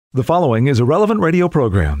The following is a relevant radio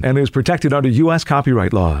program and is protected under U.S.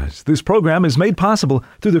 copyright laws. This program is made possible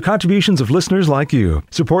through the contributions of listeners like you.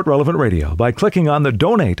 Support Relevant Radio by clicking on the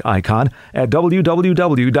donate icon at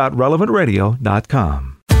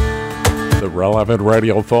www.relevantradio.com. The Relevant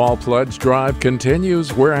Radio Fall Pledge Drive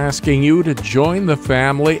continues. We're asking you to join the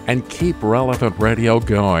family and keep Relevant Radio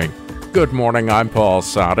going. Good morning, I'm Paul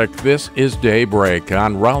Sadek. This is Daybreak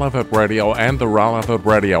on Relevant Radio and the Relevant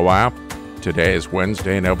Radio app. Today is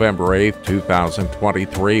Wednesday, November 8th,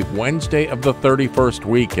 2023, Wednesday of the 31st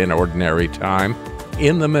week in Ordinary Time.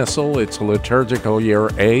 In the Missal, it's liturgical year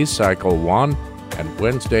A, cycle 1, and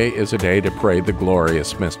Wednesday is a day to pray the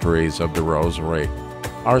glorious mysteries of the Rosary.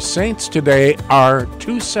 Our saints today are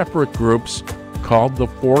two separate groups called the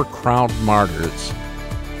Four Crowned Martyrs.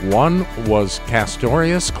 One was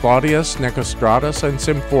Castorius, Claudius, Nicostratus, and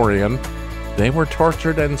Symphorian. They were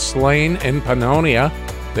tortured and slain in Pannonia.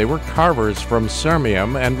 They were carvers from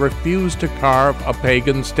Sirmium and refused to carve a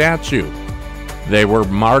pagan statue. They were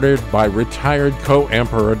martyred by retired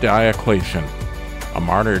co-emperor Diocletian. A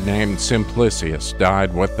martyr named Simplicius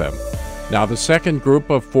died with them. Now, the second group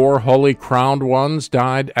of four holy crowned ones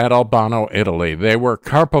died at Albano, Italy. They were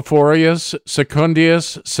Carpophorius,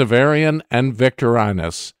 Secundius, Severian, and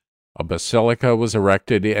Victorinus. A basilica was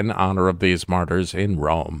erected in honor of these martyrs in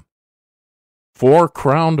Rome. 4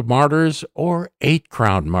 crowned martyrs or 8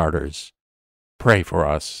 crowned martyrs? Pray for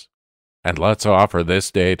us, and let's offer this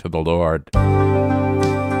day to the Lord.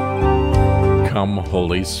 Come,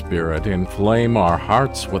 Holy Spirit, inflame our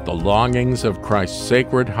hearts with the longings of Christ's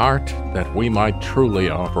Sacred Heart, that we might truly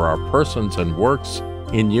offer our persons and works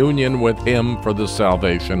in union with Him for the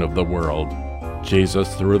salvation of the world.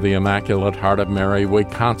 Jesus, through the Immaculate Heart of Mary, we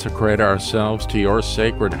consecrate ourselves to your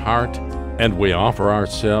Sacred Heart, and we offer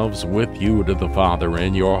ourselves with you to the Father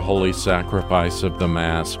in your holy sacrifice of the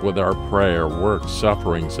Mass, with our prayer, works,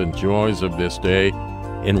 sufferings, and joys of this day,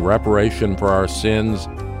 in reparation for our sins,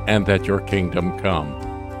 and that your kingdom come.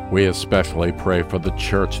 We especially pray for the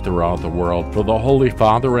Church throughout the world, for the Holy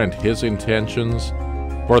Father and his intentions,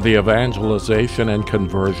 for the evangelization and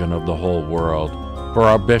conversion of the whole world, for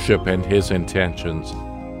our Bishop and his intentions,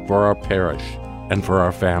 for our parish, and for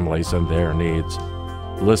our families and their needs.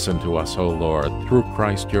 Listen to us, O Lord, through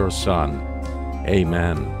Christ your Son.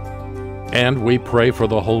 Amen. And we pray for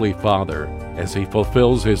the Holy Father as he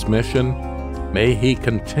fulfills his mission. May he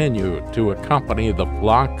continue to accompany the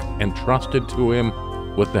flock entrusted to him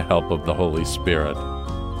with the help of the Holy Spirit.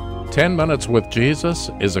 10 Minutes with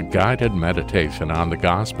Jesus is a guided meditation on the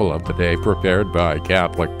Gospel of the day prepared by a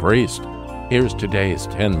Catholic priest. Here's today's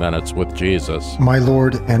 10 Minutes with Jesus. My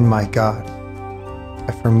Lord and my God,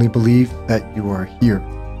 I firmly believe that you are here,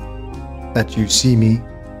 that you see me,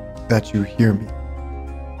 that you hear me.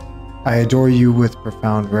 I adore you with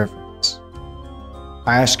profound reverence.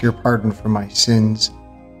 I ask your pardon for my sins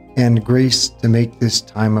and grace to make this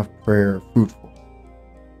time of prayer fruitful.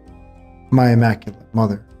 My Immaculate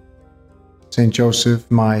Mother, Saint Joseph,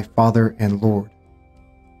 my Father and Lord,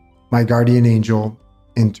 my guardian angel,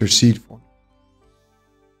 intercede for me.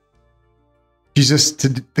 Jesus,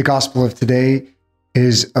 the Gospel of today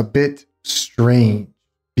is a bit strange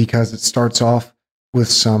because it starts off with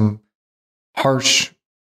some harsh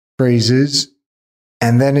phrases,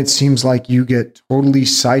 and then it seems like you get totally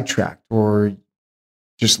sidetracked or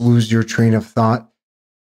just lose your train of thought,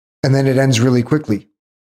 and then it ends really quickly.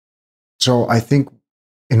 So I think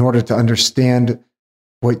in order to understand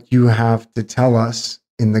what you have to tell us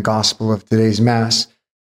in the Gospel of today's Mass,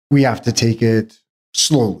 we have to take it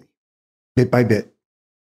slowly, bit by bit.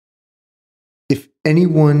 If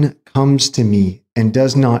anyone comes to me and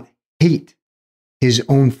does not hate his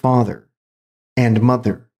own father and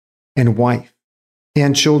mother and wife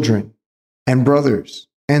and children and brothers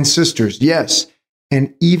and sisters, yes,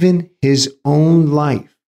 and even his own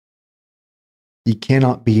life, he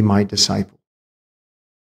cannot be my disciple.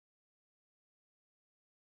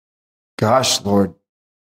 Gosh, Lord,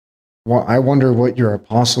 well, I wonder what your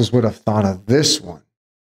apostles would have thought of this one.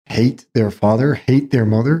 Hate their father, hate their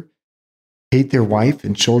mother, hate their wife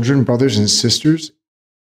and children, brothers and sisters,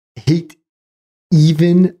 hate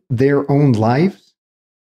even their own lives.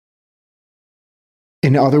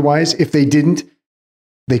 And otherwise, if they didn't,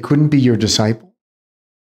 they couldn't be your disciple.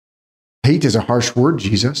 Hate is a harsh word,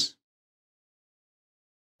 Jesus.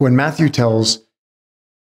 When Matthew tells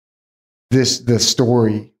the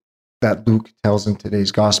story that Luke tells in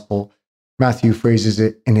today's gospel, Matthew phrases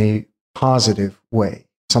it in a positive way,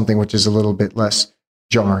 something which is a little bit less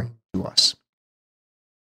jarring to us.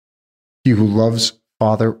 He who loves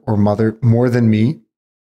father or mother more than me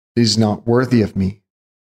is not worthy of me.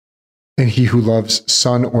 And he who loves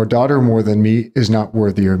son or daughter more than me is not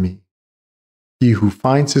worthy of me. He who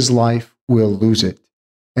finds his life will lose it,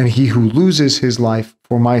 and he who loses his life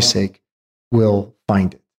for my sake will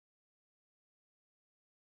find it.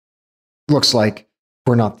 Looks like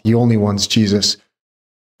we're not the only ones, Jesus,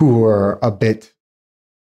 who are a bit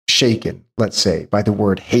shaken, let's say, by the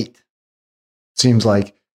word hate. Seems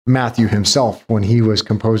like Matthew himself, when he was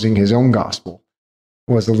composing his own gospel,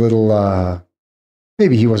 was a little,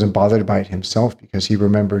 maybe he wasn't bothered by it himself because he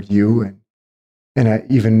remembered you.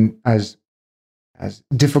 And even as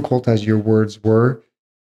difficult as your words were,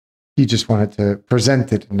 he just wanted to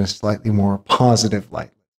present it in a slightly more positive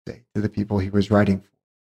light, let's say, to the people he was writing for.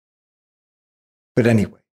 But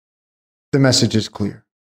anyway, the message is clear.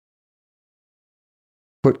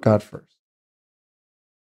 Put God first.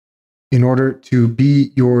 In order to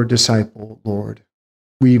be your disciple, Lord,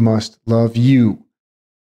 we must love you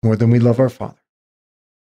more than we love our father,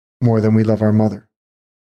 more than we love our mother,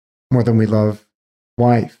 more than we love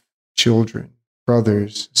wife, children,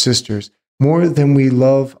 brothers, sisters, more than we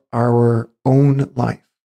love our own life.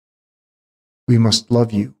 We must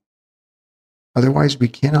love you. Otherwise, we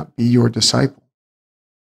cannot be your disciple.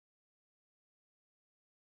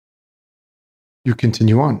 You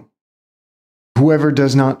continue on. Whoever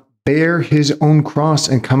does not bear his own cross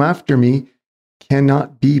and come after me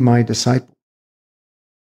cannot be my disciple.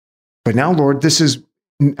 But now, Lord, this is,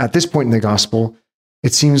 at this point in the gospel,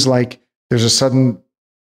 it seems like there's a sudden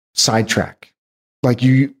sidetrack. Like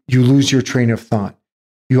you lose your train of thought.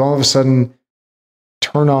 You all of a sudden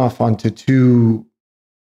turn off onto two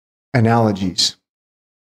analogies.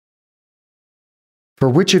 For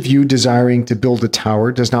which of you, desiring to build a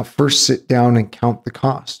tower, does not first sit down and count the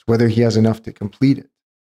cost, whether he has enough to complete it?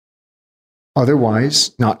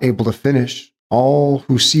 Otherwise, not able to finish, all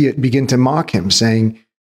who see it begin to mock him, saying,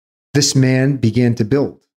 "This man began to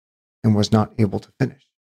build and was not able to finish."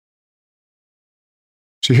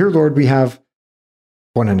 So here, Lord, we have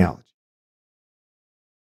one analogy.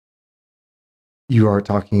 You are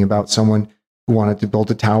talking about someone who wanted to build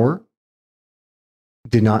a tower,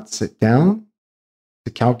 did not sit down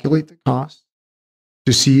to calculate the cost,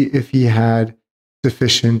 to see if he had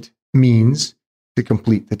sufficient means to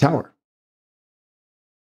complete the tower.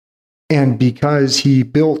 And because he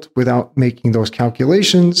built without making those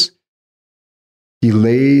calculations, he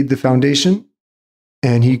laid the foundation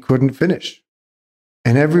and he couldn't finish.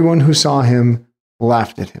 And everyone who saw him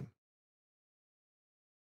laughed at him.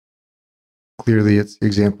 Clearly, it's the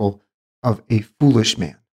example of a foolish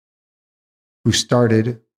man who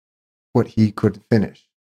started what he could finish.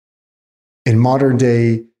 In modern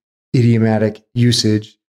day idiomatic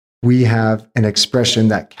usage, we have an expression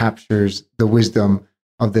that captures the wisdom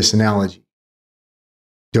of this analogy.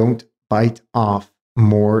 Don't bite off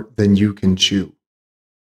more than you can chew.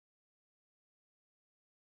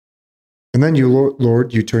 And then you,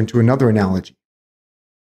 Lord, you turn to another analogy.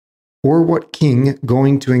 Or what king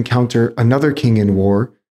going to encounter another king in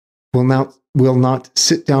war will not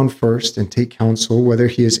sit down first and take counsel whether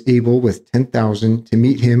he is able with 10,000 to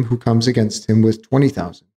meet him who comes against him with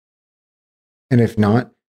 20,000? And if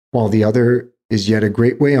not, while the other is yet a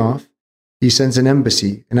great way off, he sends an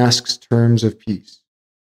embassy and asks terms of peace.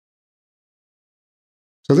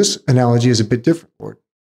 So this analogy is a bit different, Lord.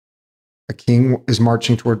 A king is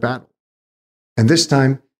marching toward battle. And this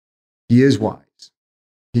time, he is wise.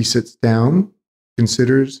 He sits down,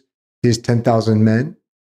 considers his 10,000 men,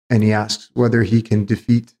 and he asks whether he can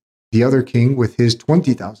defeat the other king with his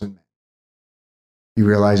 20,000 men. He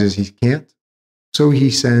realizes he can't, so he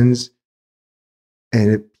sends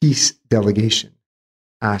a peace delegation,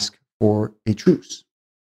 ask for a truce.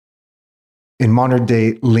 In modern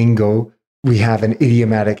day lingo, we have an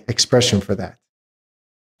idiomatic expression for that.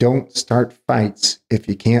 Don't start fights if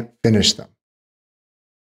you can't finish them.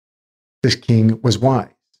 This king was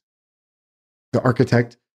wise. The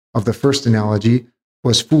architect of the first analogy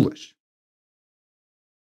was foolish.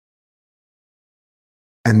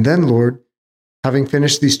 And then, Lord, having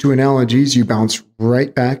finished these two analogies, you bounce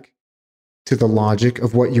right back to the logic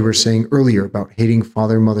of what you were saying earlier about hating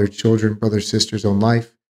father, mother, children, brother, sister's own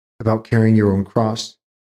life, about carrying your own cross.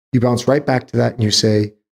 You bounce right back to that and you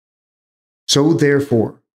say, so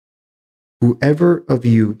therefore, whoever of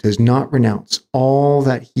you does not renounce all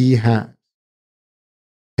that he has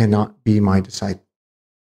cannot be my disciple.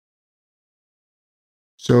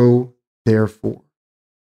 So therefore,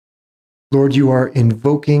 Lord, you are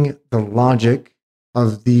invoking the logic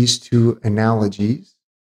of these two analogies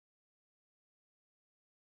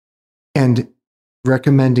and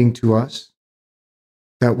recommending to us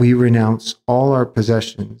that we renounce all our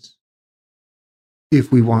possessions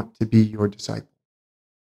if we want to be your disciple.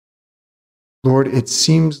 Lord, it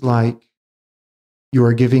seems like you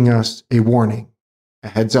are giving us a warning, a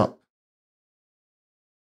heads up.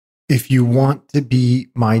 If you want to be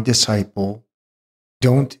my disciple,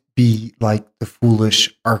 don't be like the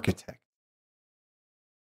foolish architect.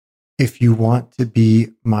 If you want to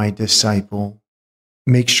be my disciple,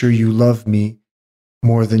 make sure you love me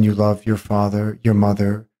more than you love your father, your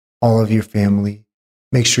mother, all of your family.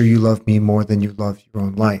 Make sure you love me more than you love your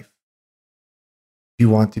own life. If you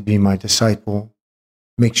want to be my disciple,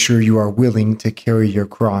 make sure you are willing to carry your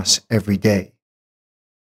cross every day.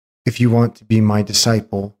 If you want to be my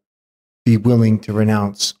disciple, be willing to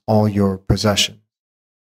renounce all your possessions.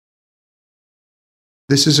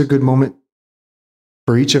 This is a good moment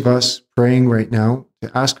for each of us praying right now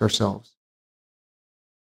to ask ourselves,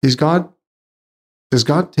 does God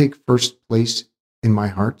take first place in my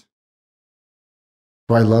heart?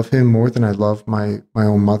 Do I love him more than I love my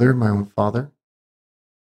own mother, my own father,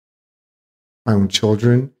 my own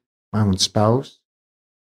children, my own spouse,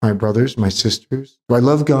 my brothers, my sisters? Do I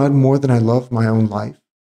love God more than I love my own life?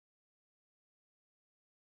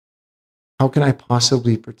 How can I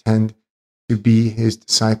possibly pretend to be his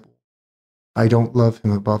disciple? I don't love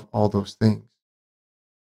him above all those things.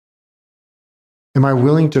 Am I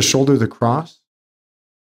willing to shoulder the cross?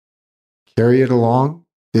 Carry it along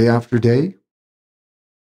day after day?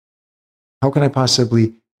 How can I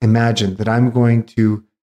possibly imagine that I'm going to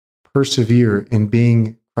persevere in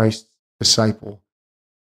being Christ's disciple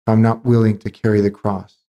if I'm not willing to carry the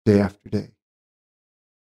cross day after day?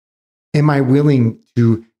 Am I willing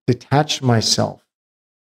to detach myself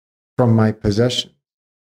from my possessions,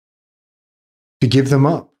 to give them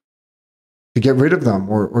up, to get rid of them,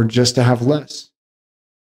 or just to have less?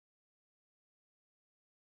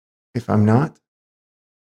 If I'm not,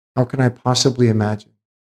 how can I possibly imagine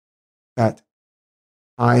that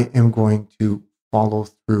I am going to follow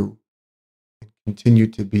through and continue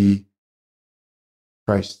to be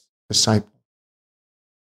Christ's disciple?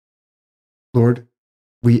 Lord,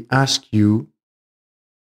 we ask you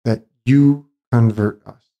that you convert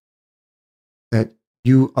us, that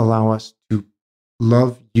you allow us to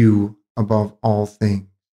love you above all things,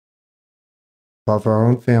 above our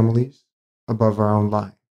own families, above our own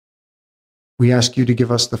lives. We ask you to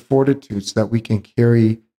give us the fortitude so that we can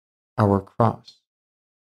carry our cross.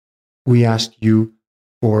 We ask you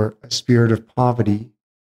for a spirit of poverty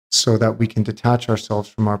so that we can detach ourselves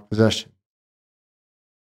from our possession.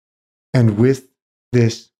 And with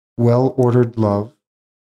this well-ordered love,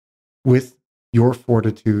 with your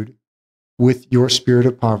fortitude, with your spirit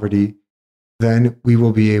of poverty, then we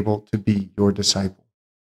will be able to be your disciple.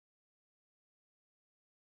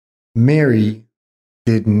 Mary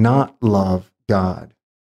did not love God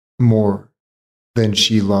more than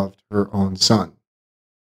she loved her own son.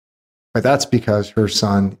 But that's because her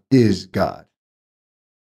son is God.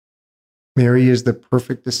 Mary is the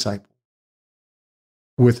perfect disciple.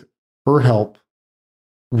 With her help,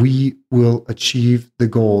 we will achieve the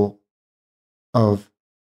goal of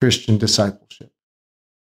Christian discipleship.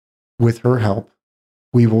 With her help,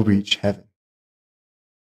 we will reach heaven.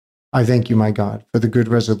 I thank you, my God, for the good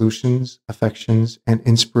resolutions, affections, and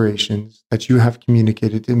inspirations that you have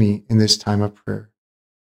communicated to me in this time of prayer.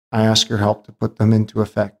 I ask your help to put them into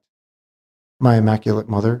effect. My Immaculate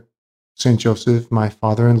Mother, Saint Joseph, my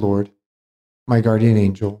Father and Lord, my guardian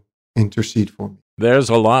angel, intercede for me. There's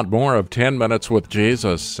a lot more of 10 Minutes with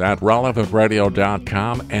Jesus at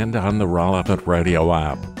relevantradio.com and on the Relevant Radio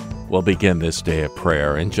app. We'll begin this day of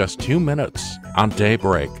prayer in just 2 minutes on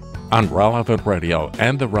Daybreak, on Relevant Radio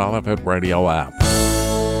and the Relevant Radio app.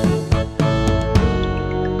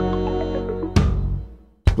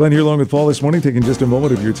 Glenn here along with Paul this morning, taking just a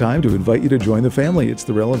moment of your time to invite you to join the family. It's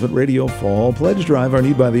the Relevant Radio Fall Pledge Drive. Our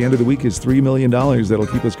need by the end of the week is $3 million. That'll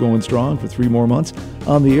keep us going strong for 3 more months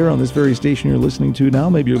on the air on this very station you're listening to now.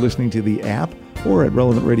 Maybe you're listening to the app or at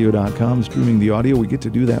relevantradio.com, streaming the audio. We get to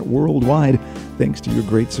do that worldwide thanks to your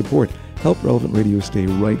great support. Help Relevant Radio stay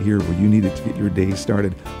right here where you need it to get your day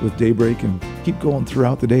started with Daybreak and keep going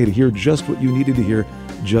throughout the day to hear just what you needed to hear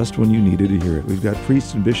just when you needed to hear it. We've got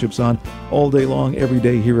priests and bishops on all day long, every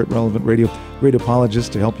day here at Relevant Radio. Great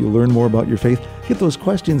apologists to help you learn more about your faith. Get those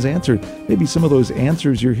questions answered. Maybe some of those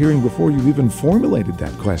answers you're hearing before you've even formulated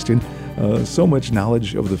that question. So much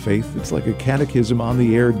knowledge of the faith. It's like a catechism on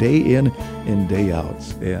the air day in and day out.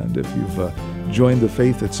 And if you've joined the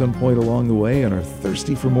faith at some point along the way and are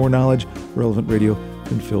thirsty for more knowledge, Relevant Radio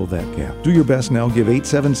can fill that gap. Do your best now. Give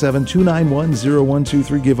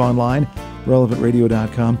 877-291-0123. Give online,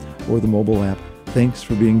 relevantradio.com, or the mobile app, Thanks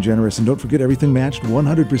for being generous, and don't forget everything matched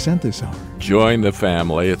 100% this hour. Join the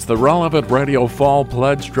family. It's the Relevant Radio Fall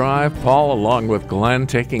Pledge Drive. Paul, along with Glenn,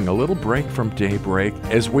 taking a little break from Daybreak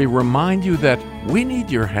as we remind you that we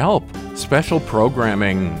need your help. Special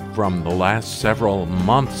programming from the last several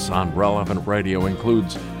months on Relevant Radio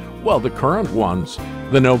includes, well, the current ones.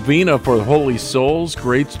 The Novena for the Holy Souls,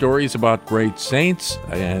 great stories about great saints,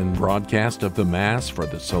 and broadcast of the Mass for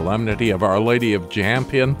the Solemnity of Our Lady of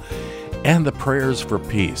Champion, and the prayers for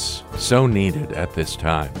peace, so needed at this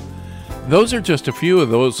time. Those are just a few of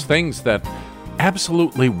those things that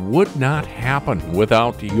absolutely would not happen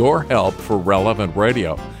without your help for Relevant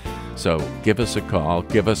Radio. So give us a call,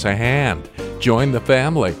 give us a hand, join the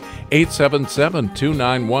family.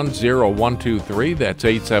 877-291-0123, that's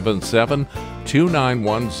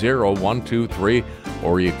 877-291-0123,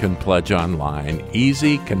 or you can pledge online.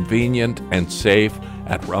 Easy, convenient, and safe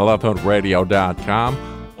at relevantradio.com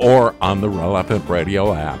or on the Relevant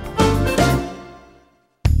Radio app.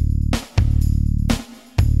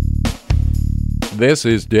 This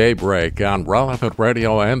is Daybreak on Relevant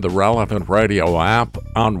Radio and the Relevant Radio app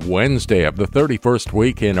on Wednesday of the 31st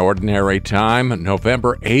week in Ordinary Time,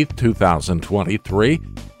 November 8th, 2023.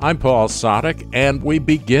 I'm Paul Sadek, and we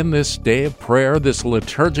begin this day of prayer, this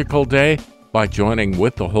liturgical day, by joining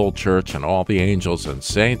with the whole church and all the angels and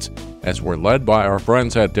saints as we're led by our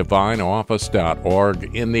friends at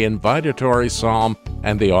divineoffice.org in the invitatory psalm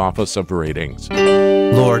and the office of readings.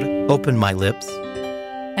 Lord, open my lips,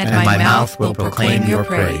 and my mouth will proclaim your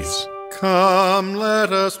praise. Come,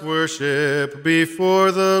 let us worship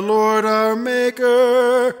before the Lord our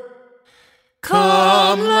Maker.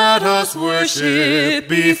 Come, let us worship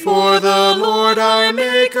before the Lord our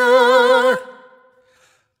Maker.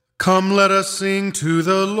 Come, let us sing to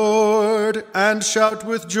the Lord, and shout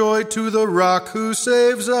with joy to the Rock who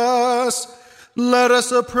saves us. Let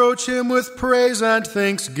us approach him with praise and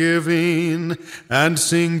thanksgiving, and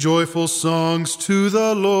sing joyful songs to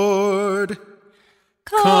the Lord.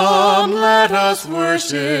 Come, let us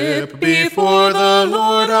worship before the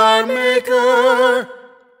Lord our Maker.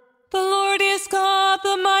 The Lord is God,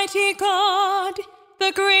 the mighty God,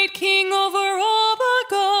 the great King over all the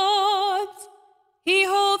gods. He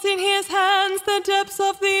holds in his hands the depths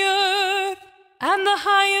of the earth, and the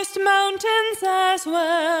highest mountains as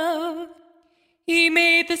well. He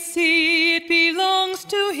made the sea, it belongs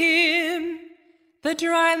to him, the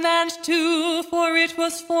dry land too, for it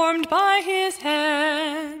was formed by his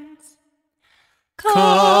hands.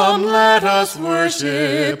 Come, let us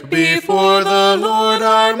worship before the Lord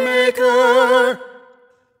our Maker.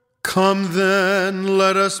 Come then,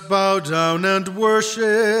 let us bow down and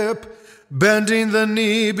worship, bending the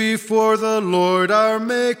knee before the Lord our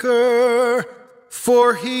Maker.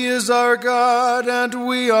 For he is our God, and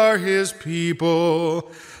we are his people,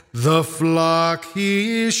 the flock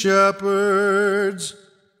he shepherds.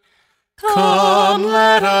 Come,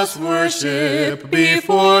 let us worship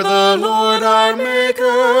before the Lord our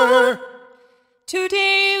Maker.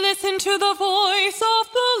 Today listen to the voice of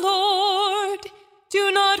the Lord.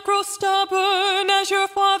 Do not grow stubborn as your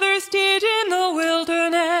fathers did in the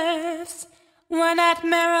wilderness, when at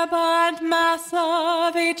Meribah and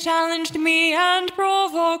Massah they challenged me and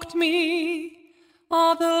provoked me,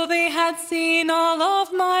 although they had seen all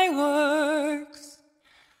of my works.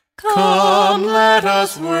 Come, let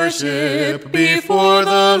us worship before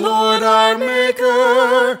the Lord our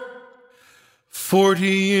Maker. 40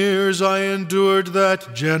 years I endured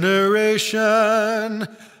that generation.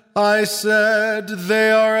 I said,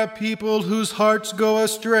 they are a people whose hearts go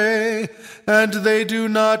astray, and they do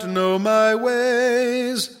not know my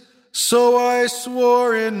ways. So I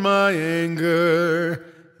swore in my anger,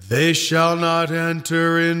 they shall not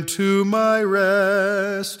enter into my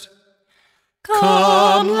rest.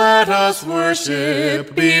 Come, let us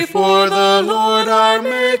worship before the Lord our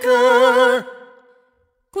Maker.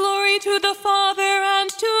 Glory to the Father, and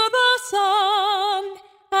to the Son,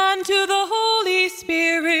 and to the Holy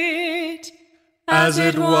Spirit, as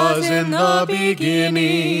it was in the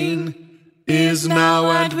beginning, is now,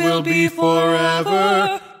 and will be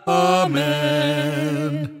forever.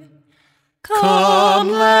 Amen. Come,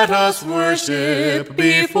 let us worship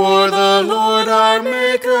before the Lord our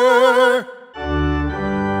Maker.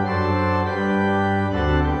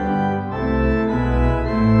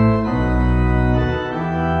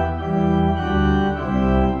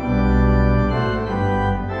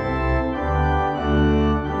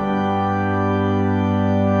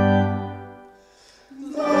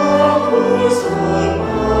 Left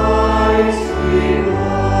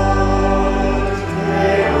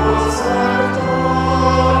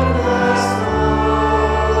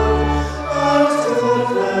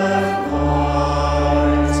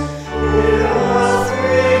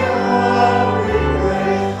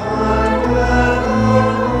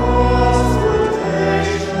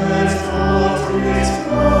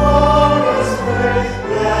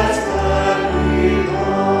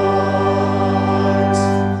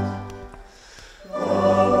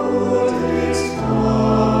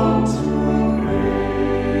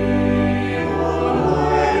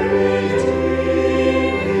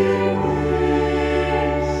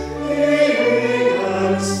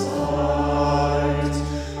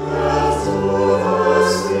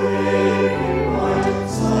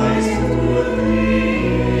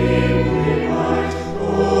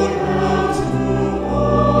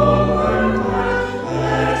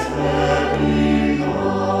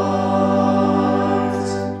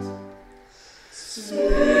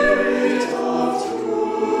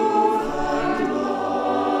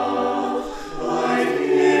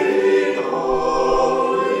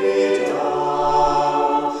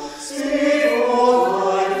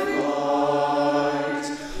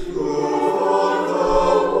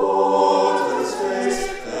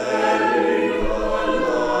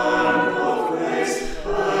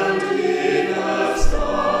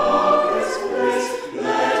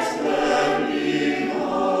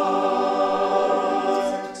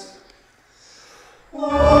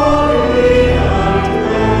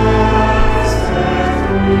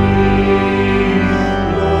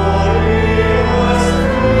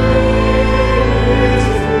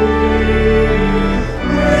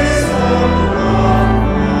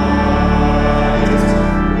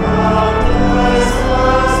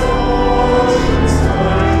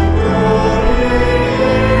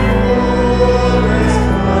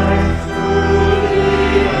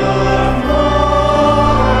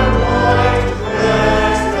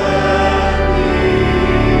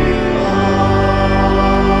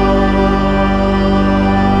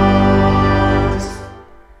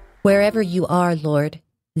Wherever you are, Lord,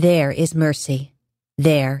 there is mercy,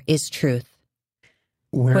 there is truth.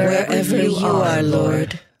 Wherever you are,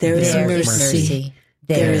 Lord, there is mercy,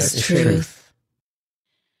 there is truth.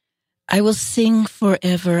 I will sing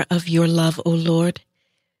forever of your love, O Lord.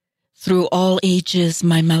 Through all ages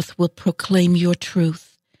my mouth will proclaim your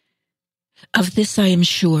truth. Of this I am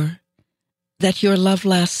sure, that your love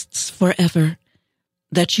lasts forever,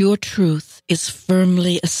 that your truth is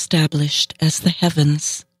firmly established as the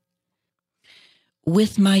heavens.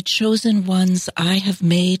 With my chosen ones I have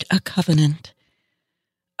made a covenant.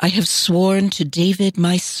 I have sworn to David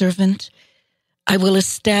my servant, I will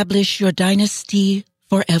establish your dynasty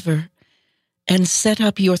forever, and set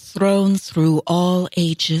up your throne through all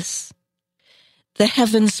ages. The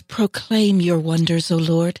heavens proclaim your wonders, O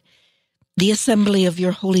Lord. The assembly of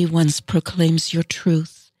your holy ones proclaims your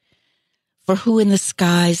truth. For who in the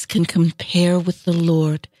skies can compare with the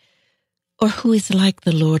Lord, or who is like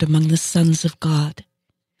the Lord among the sons of God?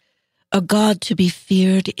 A God to be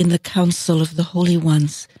feared in the council of the holy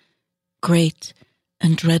ones, great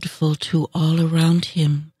and dreadful to all around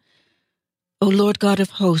him. O Lord God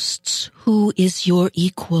of hosts, who is your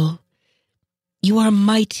equal? You are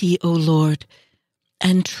mighty, O Lord,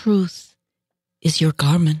 and truth is your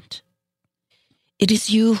garment. It is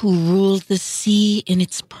you who ruled the sea in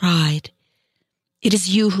its pride. It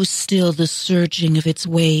is you who still the surging of its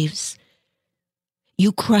waves.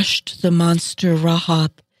 You crushed the monster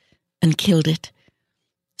Rahab and killed it,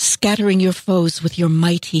 scattering your foes with your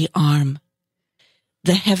mighty arm.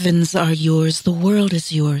 The heavens are yours, the world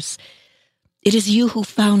is yours. It is you who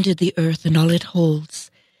founded the earth and all it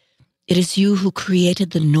holds. It is you who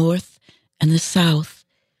created the north and the south.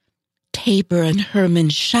 Tabor and Hermon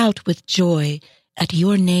shout with joy at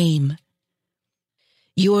your name.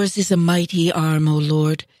 Yours is a mighty arm, O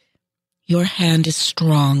Lord. Your hand is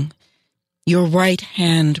strong, your right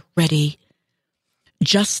hand ready.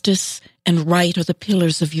 Justice and right are the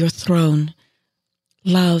pillars of your throne.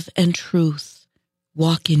 Love and truth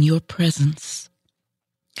walk in your presence.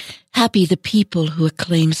 Happy the people who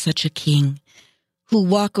acclaim such a king, who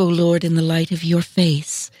walk, O Lord, in the light of your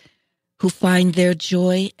face, who find their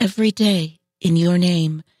joy every day in your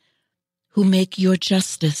name, who make your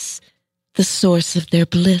justice the source of their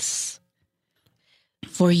bliss.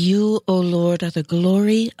 For you, O Lord, are the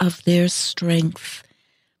glory of their strength.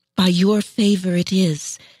 By your favor it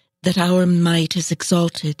is that our might is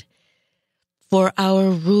exalted. For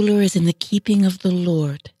our ruler is in the keeping of the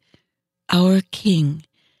Lord, our King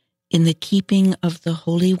in the keeping of the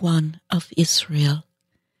Holy One of Israel.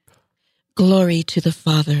 Glory to the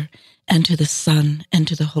Father, and to the Son, and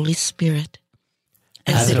to the Holy Spirit.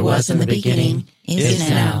 As it was in the beginning, is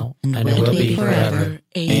now, and will be forever.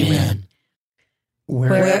 Amen.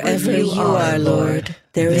 Wherever you are, Lord,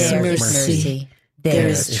 there is mercy, there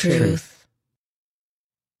is truth.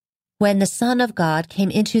 When the Son of God came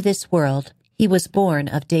into this world, he was born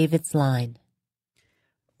of David's line.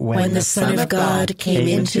 When the Son of God came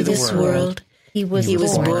into this world, he was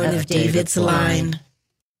born of David's line.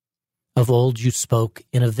 Of old you spoke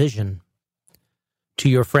in a vision. To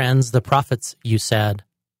your friends, the prophets, you said,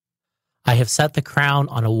 I have set the crown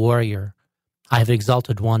on a warrior. I have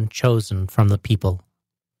exalted one chosen from the people.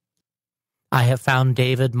 I have found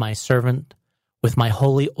David, my servant, with my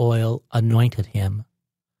holy oil anointed him.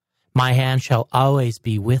 My hand shall always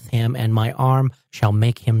be with him, and my arm shall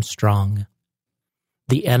make him strong.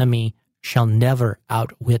 The enemy shall never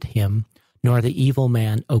outwit him, nor the evil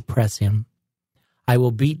man oppress him. I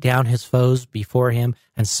will beat down his foes before him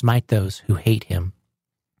and smite those who hate him.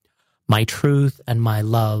 My truth and my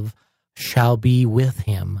love shall be with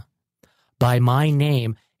him. By my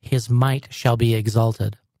name his might shall be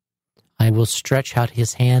exalted. I will stretch out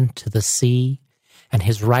his hand to the sea, and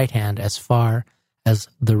his right hand as far as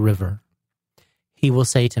the river. He will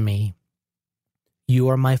say to me, You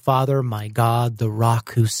are my Father, my God, the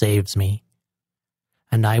rock who saves me.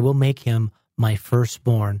 And I will make him my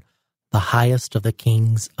firstborn, the highest of the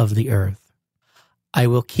kings of the earth. I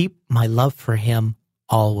will keep my love for him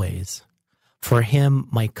always. For him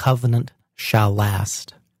my covenant shall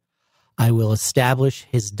last. I will establish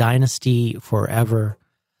his dynasty forever,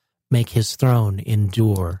 make his throne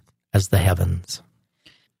endure as the heavens.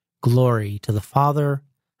 Glory to the Father,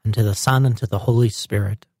 and to the Son, and to the Holy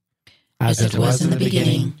Spirit. As it was in the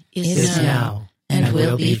beginning, is now, and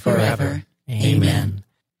will be forever. Amen.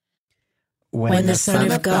 When the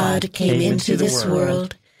Son of God came into this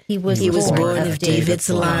world, he was born of David's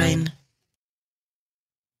line.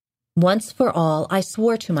 Once for all I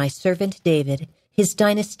swore to my servant David, his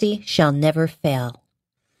dynasty shall never fail.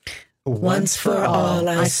 Once for all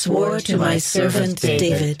I swore to my servant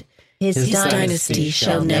David, His dynasty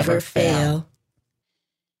shall never fail.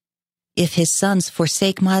 If his sons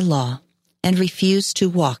forsake my law and refuse to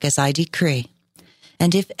walk as I decree,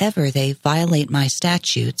 and if ever they violate my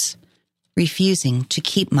statutes, refusing to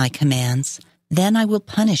keep my commands, then I will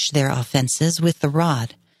punish their offenses with the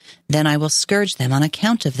rod. Then I will scourge them on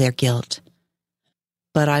account of their guilt.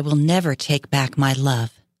 But I will never take back my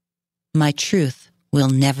love. My truth will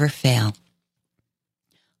never fail.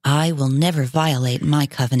 I will never violate my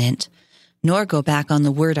covenant, nor go back on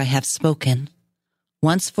the word I have spoken.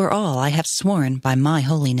 Once for all I have sworn by my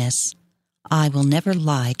holiness, I will never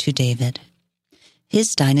lie to David.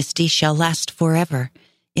 His dynasty shall last forever.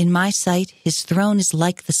 In my sight his throne is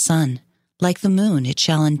like the sun. Like the moon it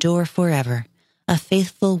shall endure forever, a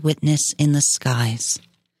faithful witness in the skies.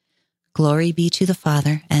 Glory be to the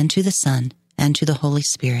Father, and to the Son, and to the Holy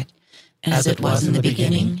Spirit, as it was in the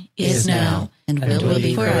beginning, is now, and will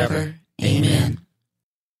be forever. Amen.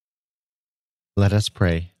 Let us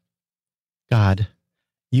pray. God,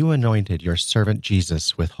 you anointed your servant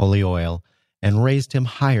Jesus with holy oil and raised him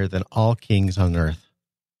higher than all kings on earth.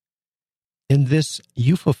 In this,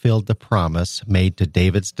 you fulfilled the promise made to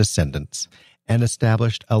David's descendants and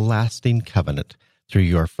established a lasting covenant through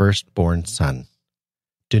your firstborn Son.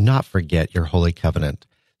 Do not forget your holy covenant,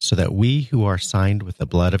 so that we who are signed with the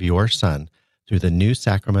blood of your Son through the new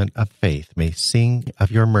sacrament of faith may sing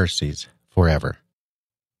of your mercies forever.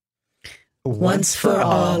 Once for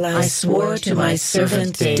all I swore to my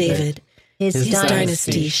servant David, his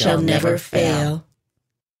dynasty shall never fail.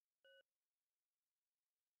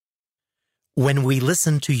 When we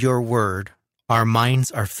listen to your word, our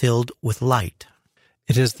minds are filled with light.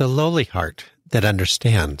 It is the lowly heart that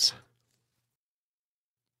understands.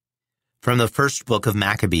 From the first book of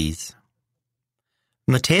Maccabees.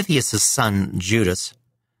 Mattathias' son Judas,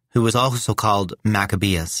 who was also called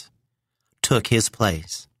Maccabeus, took his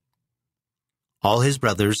place. All his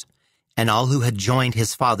brothers and all who had joined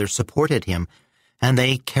his father supported him, and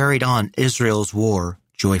they carried on Israel's war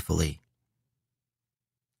joyfully.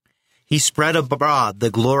 He spread abroad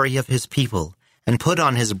the glory of his people and put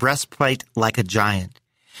on his breastplate like a giant.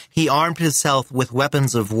 He armed himself with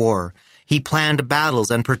weapons of war. He planned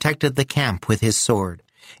battles and protected the camp with his sword.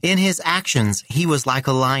 In his actions he was like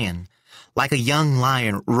a lion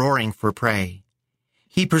roaring for prey.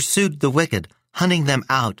 He pursued the wicked, hunting them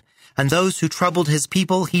out, and those who troubled his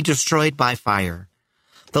people he destroyed by fire.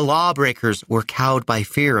 The lawbreakers were cowed by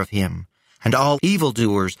fear of him, and all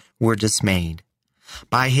evildoers were dismayed.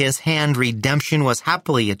 By his hand redemption was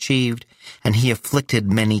happily achieved, and he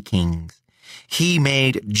afflicted many kings. He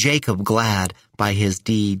made Jacob glad by his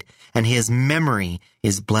deed, and his memory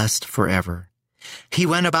is blessed forever. He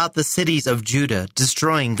went about the cities of Judah,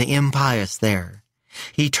 destroying the impious there.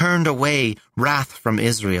 He turned away wrath from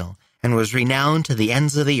Israel, and was renowned to the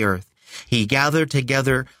ends of the earth. He gathered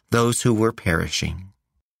together those who were perishing.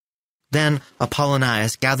 Then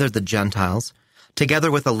Apollonius gathered the Gentiles,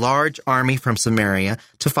 together with a large army from Samaria,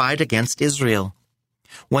 to fight against Israel.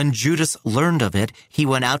 When Judas learned of it, he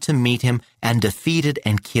went out to meet him and defeated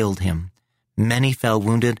and killed him. Many fell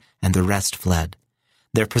wounded, and the rest fled.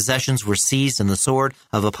 Their possessions were seized, and the sword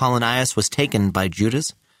of Apollonius was taken by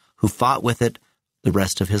Judas, who fought with it the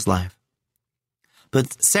rest of his life.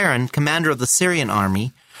 But Saran, commander of the Syrian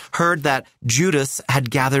army, heard that Judas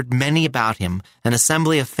had gathered many about him, an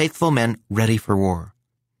assembly of faithful men ready for war.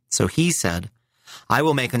 So he said, I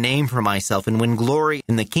will make a name for myself and win glory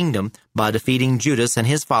in the kingdom by defeating Judas and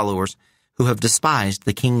his followers, who have despised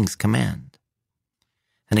the king's command.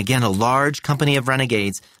 And again a large company of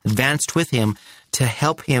renegades advanced with him to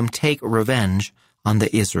help him take revenge on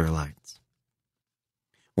the Israelites.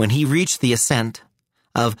 When he reached the ascent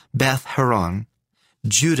of Beth Horon,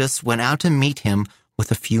 Judas went out to meet him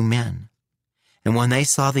with a few men. And when they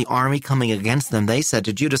saw the army coming against them, they said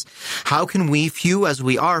to Judas, How can we, few as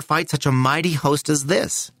we are, fight such a mighty host as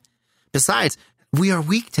this? Besides, we are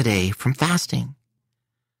weak today from fasting.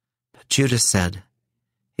 But Judas said,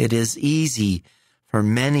 It is easy for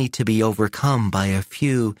many to be overcome by a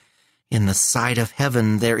few. In the sight of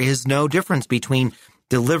heaven, there is no difference between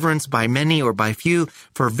deliverance by many or by few,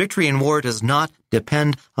 for victory in war does not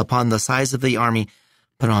depend upon the size of the army,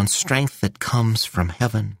 but on strength that comes from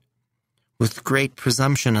heaven. With great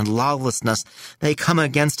presumption and lawlessness, they come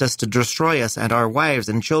against us to destroy us and our wives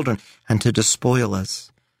and children and to despoil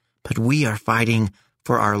us. But we are fighting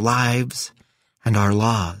for our lives and our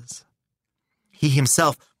laws. He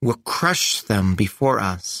himself will crush them before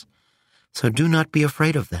us, so do not be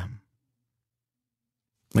afraid of them.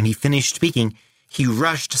 When he finished speaking, he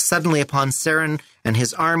rushed suddenly upon Saran and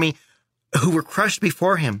his army, who were crushed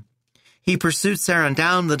before him. He pursued Saran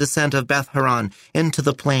down the descent of Beth Horon into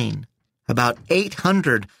the plain, About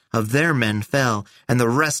 800 of their men fell, and the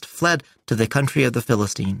rest fled to the country of the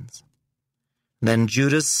Philistines. Then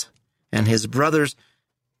Judas and his brothers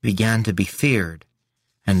began to be feared,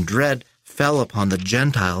 and dread fell upon the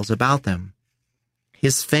Gentiles about them.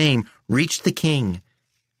 His fame reached the king,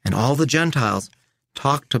 and all the Gentiles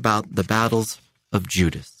talked about the battles of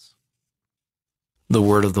Judas. The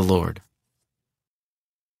word of the Lord.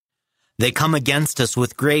 They come against us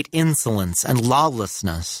with great insolence and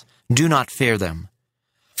lawlessness. Do not fear them.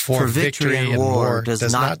 For victory in war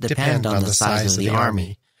does not depend on the size of the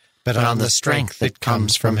army, but on the strength that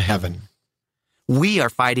comes from heaven. We are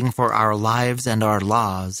fighting for our lives and our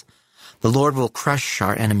laws. The Lord will crush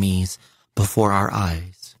our enemies before our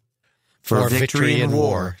eyes. For victory in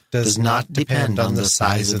war does not depend on the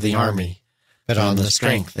size of the army, but on the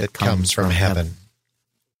strength that comes from heaven.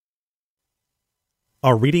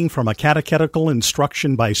 A reading from a catechetical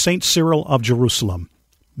instruction by St. Cyril of Jerusalem,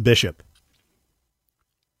 Bishop.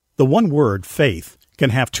 The one word, faith, can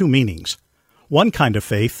have two meanings. One kind of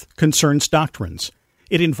faith concerns doctrines.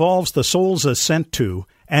 It involves the soul's assent to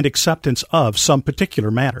and acceptance of some particular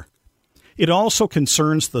matter. It also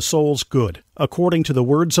concerns the soul's good, according to the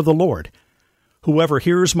words of the Lord. Whoever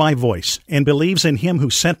hears my voice and believes in him who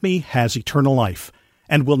sent me has eternal life,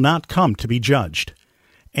 and will not come to be judged.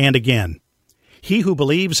 And again, he who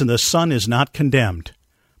believes in the Son is not condemned,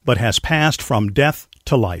 but has passed from death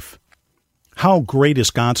to life. How great is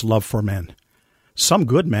God's love for men! Some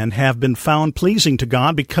good men have been found pleasing to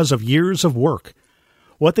God because of years of work.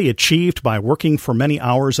 What they achieved by working for many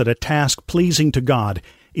hours at a task pleasing to God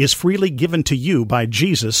is freely given to you by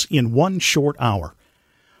Jesus in 1 short hour.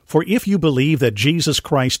 For if you believe that Jesus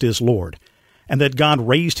Christ is Lord, and that God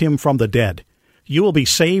raised him from the dead, you will be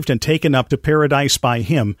saved and taken up to paradise by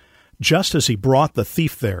him, just as he brought the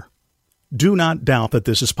thief there. Do not doubt that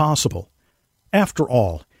this is possible. After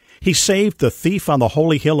all, he saved the thief on the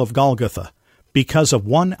holy hill of Golgotha because of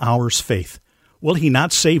 1 hour's faith. Will he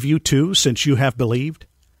not save you too, since you have believed?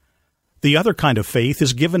 The other kind of faith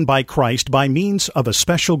is given by Christ by means of a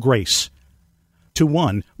special grace. To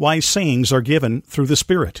one, wise sayings are given through the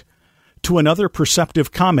Spirit. To another,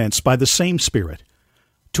 perceptive comments by the same Spirit.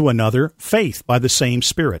 To another, faith by the same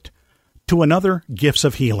Spirit. To another, gifts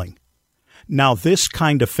of healing. Now this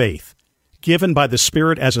kind of faith, given by the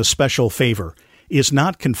Spirit as a special favor, is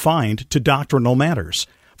not confined to doctrinal matters,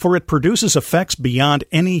 for it produces effects beyond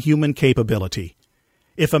any human capability.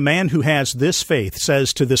 If a man who has this faith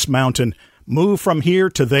says to this mountain, "Move from here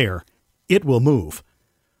to there," it will move.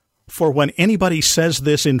 For when anybody says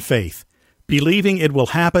this in faith, believing it will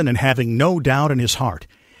happen and having no doubt in his heart,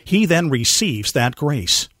 he then receives that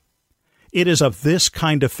grace. It is of this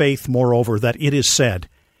kind of faith, moreover, that it is said,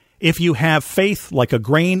 "If you have faith like a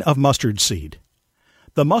grain of mustard seed."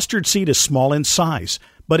 The mustard seed is small in size,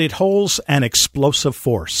 but it holds an explosive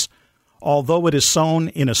force. Although it is sown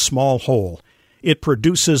in a small hole, it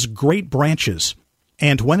produces great branches,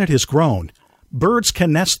 and when it is grown, birds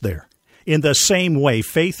can nest there. In the same way,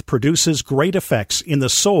 faith produces great effects in the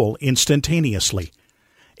soul instantaneously.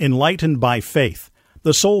 Enlightened by faith,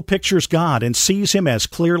 the soul pictures God and sees him as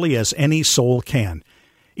clearly as any soul can.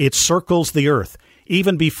 It circles the earth.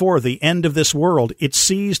 Even before the end of this world, it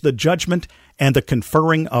sees the judgment and the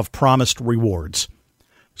conferring of promised rewards.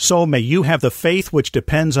 So may you have the faith which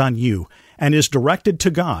depends on you and is directed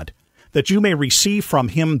to God, that you may receive from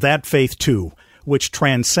him that faith too, which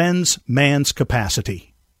transcends man's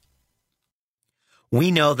capacity.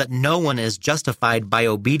 We know that no one is justified by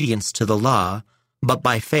obedience to the law, but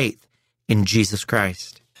by faith in Jesus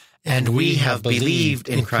Christ. And we have believed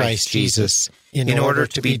in Christ Jesus in order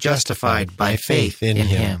to be justified by faith in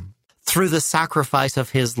him. Through the sacrifice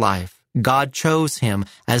of his life, God chose him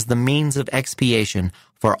as the means of expiation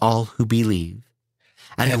for all who believe.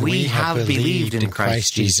 And we have believed in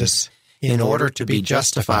Christ Jesus in order to be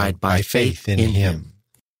justified by faith in him.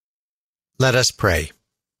 Let us pray.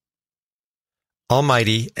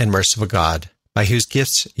 Almighty and merciful God, by whose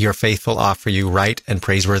gifts your faithful offer you right and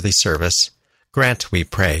praiseworthy service, grant, we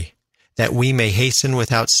pray, that we may hasten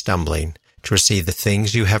without stumbling to receive the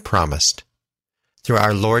things you have promised. Through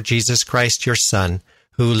our Lord Jesus Christ, your Son,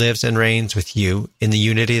 who lives and reigns with you in the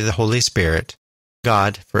unity of the Holy Spirit,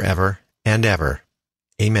 God, forever and ever.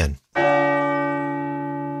 Amen.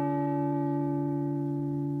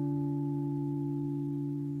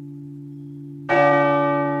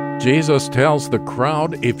 Jesus tells the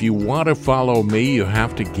crowd, if you want to follow me, you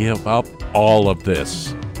have to give up all of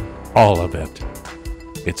this. All of it.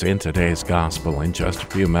 It's in today's gospel in just a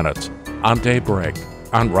few minutes on Daybreak,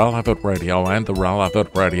 on Relevant Radio and the Relevant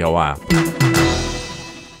Radio app.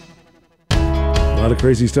 A lot of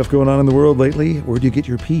crazy stuff going on in the world lately. Where do you get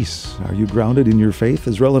your peace? Are you grounded in your faith?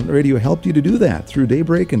 Has Relevant Radio helped you to do that through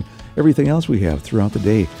Daybreak and everything else we have throughout the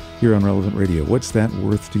day here on Relevant Radio? What's that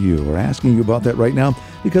worth to you? We're asking you about that right now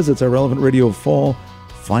because it's our Relevant Radio Fall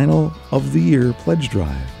Final of the Year Pledge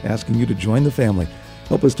Drive, asking you to join the family.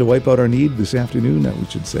 Help us to wipe out our need this afternoon, we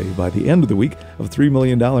should say, by the end of the week, of $3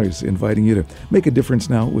 million, inviting you to make a difference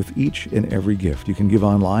now with each and every gift. You can give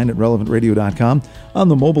online at relevantradio.com. On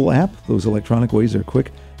the mobile app, those electronic ways are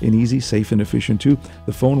quick and easy, safe and efficient too.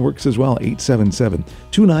 The phone works as well,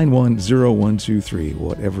 877-291-0123,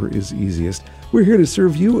 whatever is easiest. We're here to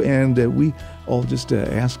serve you, and we all just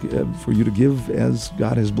ask for you to give as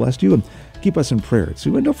God has blessed you, and keep us in prayer.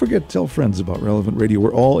 So, and don't forget to tell friends about Relevant Radio.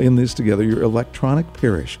 We're all in this together, your electronic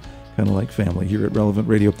parish, kind of like family here at Relevant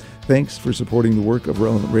Radio. Thanks for supporting the work of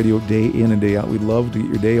Relevant Radio day in and day out. We'd love to get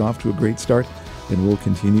your day off to a great start, and we'll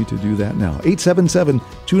continue to do that now.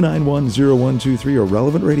 877-291-0123 or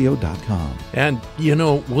relevantradio.com. And,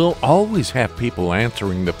 we'll always have people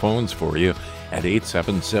answering the phones for you at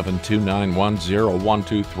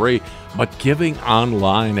 877-291-0123, but giving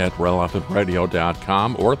online at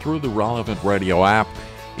relevantradio.com or through the Relevant Radio app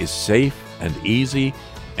is safe and easy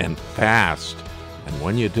and fast. And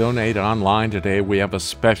when you donate online today, we have a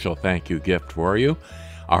special thank you gift for you.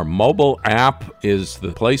 Our mobile app is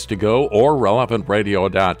the place to go, or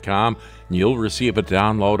relevantradio.com. You'll receive a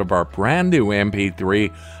download of our brand new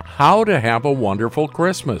MP3, How to Have a Wonderful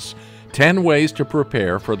Christmas. 10 Ways to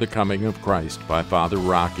Prepare for the Coming of Christ by Father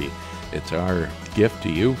Rocky. It's our gift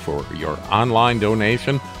to you for your online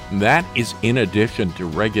donation. That is in addition to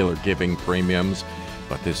regular giving premiums,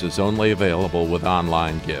 but this is only available with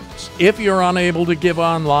online gifts. If you're unable to give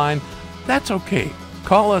online, that's okay.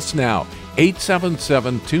 Call us now,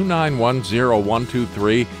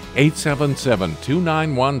 877-291-0123,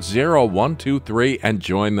 877-291-0123, and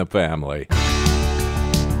join the family.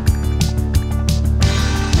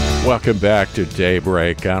 Welcome back to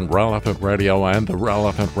Daybreak on Relevant Radio and the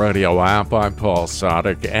Relevant Radio app. I'm Paul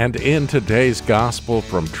Sadek, and in today's Gospel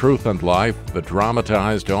from Truth and Life, the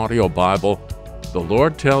dramatized audio Bible, the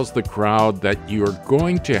Lord tells the crowd that you're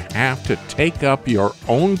going to have to take up your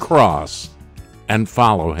own cross and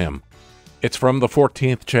follow him. It's from the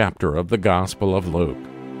 14th chapter of the Gospel of Luke.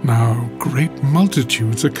 Now great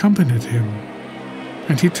multitudes accompanied him,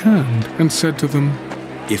 and he turned and said to them,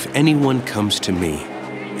 If anyone comes to me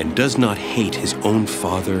and does not hate his own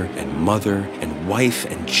father and mother and wife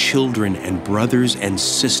and children and brothers and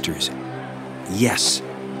sisters, yes,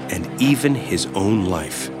 and even his own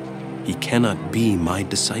life, he cannot be my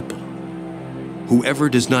disciple. Whoever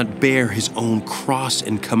does not bear his own cross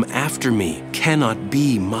and come after me cannot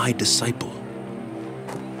be my disciple.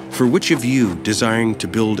 For which of you, desiring to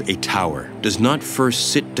build a tower, does not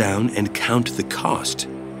first sit down and count the cost,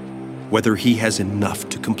 whether he has enough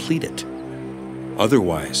to complete it?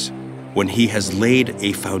 Otherwise, when he has laid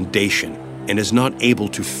a foundation and is not able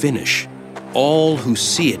to finish, all who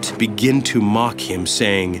see it begin to mock him,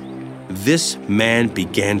 saying, This man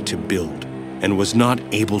began to build and was not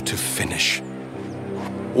able to finish.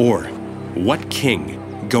 Or, what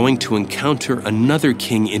king, going to encounter another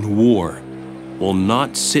king in war, will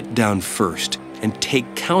not sit down first and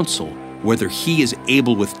take counsel whether he is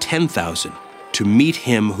able with 10,000 to meet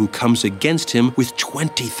him who comes against him with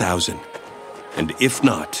 20,000? And if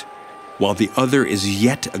not, while the other is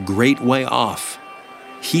yet a great way off,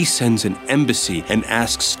 he sends an embassy and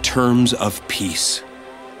asks terms of peace.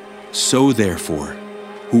 So therefore,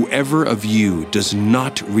 whoever of you does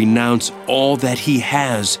not renounce all that he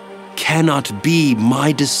has cannot be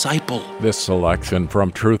my disciple. This selection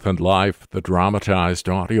from Truth and Life, the dramatized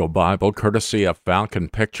audio Bible, courtesy of Falcon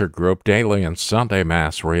Picture Group, daily and Sunday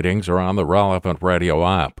Mass readings are on the Relevant Radio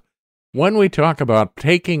app. When we talk about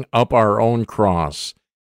taking up our own cross,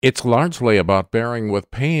 it's largely about bearing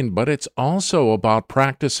with pain, but it's also about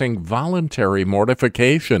practicing voluntary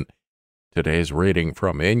mortification. Today's reading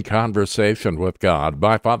from In Conversation with God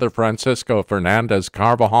by Father Francisco Fernandez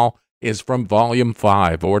Carvajal is from Volume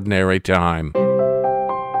 5, Ordinary Time.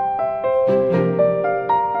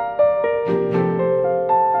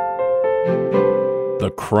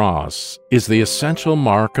 The cross is the essential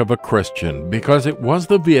mark of a Christian because it was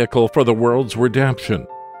the vehicle for the world's redemption.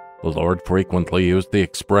 The Lord frequently used the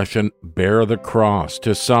expression, bear the cross,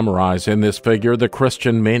 to summarize in this figure the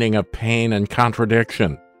Christian meaning of pain and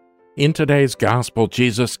contradiction. In today's Gospel,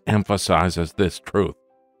 Jesus emphasizes this truth.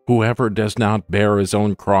 Whoever does not bear his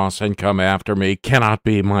own cross and come after me cannot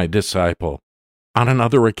be my disciple. On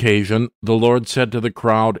another occasion, the Lord said to the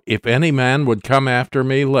crowd, If any man would come after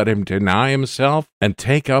me, let him deny himself and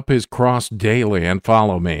take up his cross daily and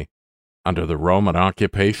follow me. Under the Roman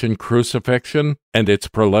occupation, crucifixion and its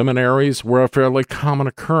preliminaries were a fairly common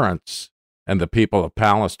occurrence, and the people of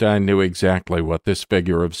Palestine knew exactly what this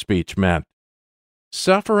figure of speech meant.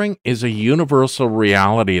 Suffering is a universal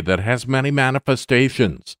reality that has many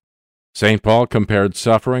manifestations. St. Paul compared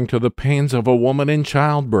suffering to the pains of a woman in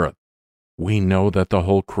childbirth. We know that the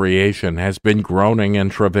whole creation has been groaning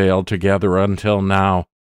and travailed together until now.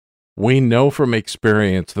 We know from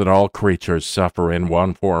experience that all creatures suffer in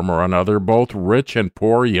one form or another, both rich and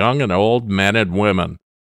poor, young and old, men and women.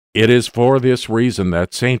 It is for this reason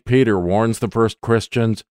that St. Peter warns the first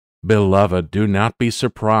Christians, "Beloved, do not be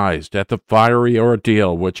surprised at the fiery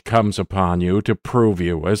ordeal which comes upon you to prove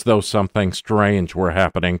you, as though something strange were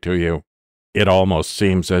happening to you." It almost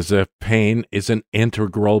seems as if pain is an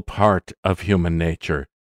integral part of human nature.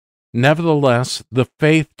 Nevertheless, the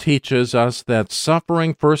faith teaches us that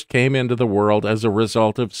suffering first came into the world as a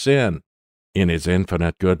result of sin. In His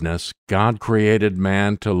infinite goodness, God created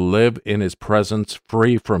man to live in His presence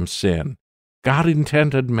free from sin. God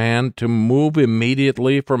intended man to move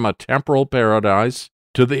immediately from a temporal paradise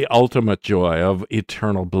to the ultimate joy of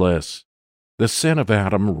eternal bliss. The sin of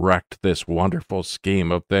Adam wrecked this wonderful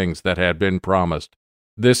scheme of things that had been promised.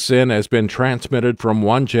 This sin has been transmitted from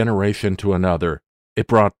one generation to another. It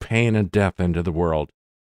brought pain and death into the world.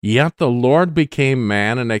 Yet the Lord became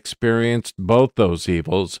man and experienced both those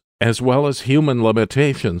evils, as well as human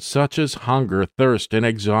limitations such as hunger, thirst, and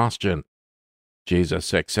exhaustion.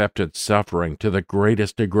 Jesus accepted suffering to the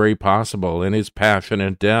greatest degree possible in His passion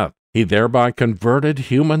and death. He thereby converted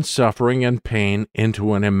human suffering and pain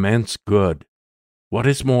into an immense good. What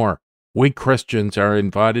is more, we Christians are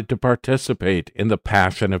invited to participate in the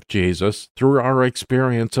passion of Jesus through our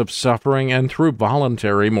experience of suffering and through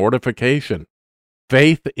voluntary mortification.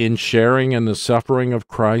 Faith in sharing in the suffering of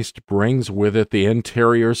Christ brings with it the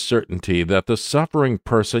interior certainty that the suffering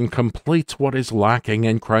person completes what is lacking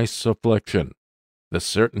in Christ's affliction. The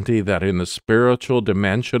certainty that in the spiritual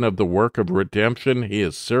dimension of the work of redemption he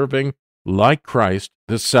is serving, like Christ,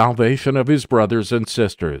 the salvation of his brothers and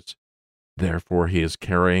sisters. Therefore he is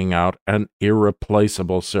carrying out an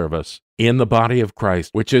irreplaceable service. In the body of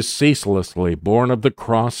Christ, which is ceaselessly born of the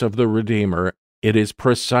cross of the Redeemer, it is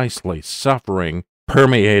precisely suffering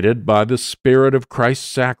permeated by the Spirit of Christ's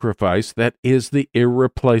sacrifice that is the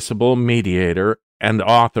irreplaceable mediator and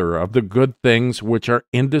author of the good things which are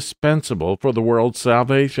indispensable for the world's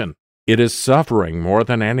salvation. It is suffering more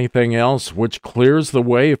than anything else which clears the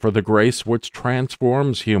way for the grace which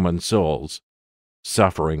transforms human souls.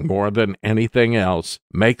 Suffering more than anything else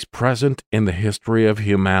makes present in the history of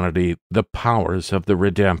humanity the powers of the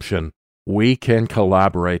redemption. We can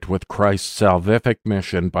collaborate with Christ's salvific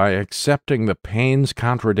mission by accepting the pains,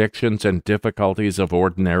 contradictions, and difficulties of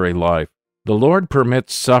ordinary life. The Lord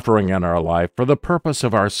permits suffering in our life for the purpose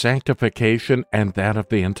of our sanctification and that of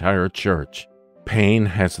the entire church. Pain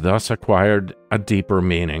has thus acquired a deeper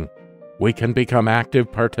meaning. We can become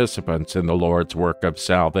active participants in the Lord's work of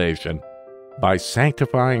salvation. By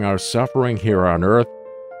sanctifying our suffering here on earth,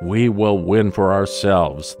 we will win for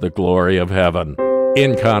ourselves the glory of heaven.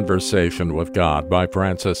 In Conversation with God by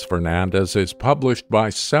Francis Fernandez is published by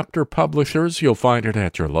Scepter Publishers. You'll find it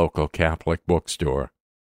at your local Catholic bookstore.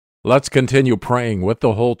 Let's continue praying with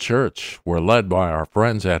the whole church. We're led by our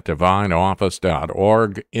friends at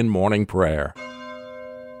divineoffice.org in morning prayer.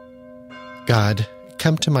 God,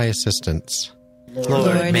 come to my assistance.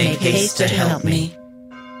 Lord, make haste to help me.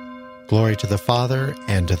 Glory to the Father,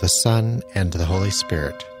 and to the Son, and to the Holy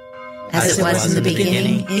Spirit. As it was in the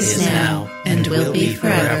beginning, is now, and will be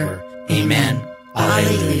forever. Amen.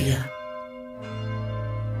 Alleluia.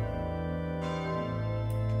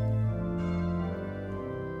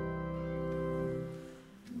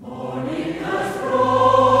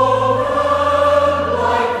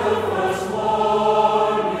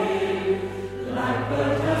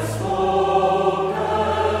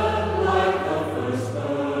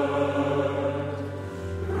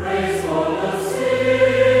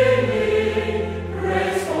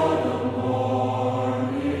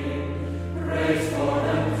 Praise for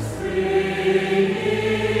them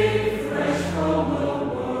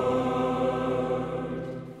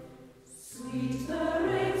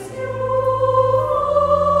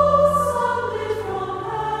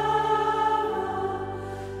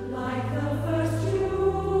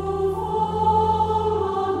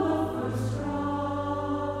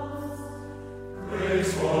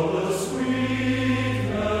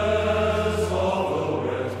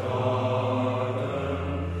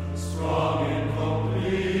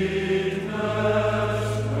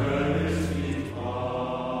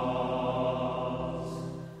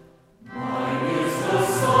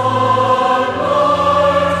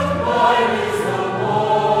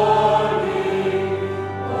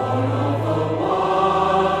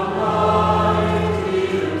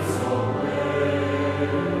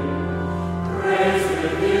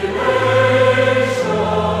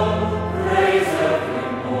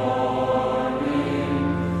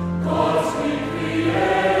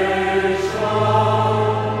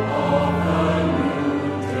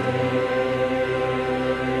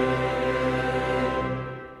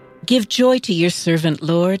Give joy to your servant,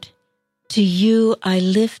 Lord. To you I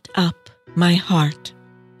lift up my heart.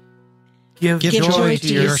 Give joy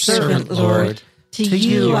to your servant, Lord. To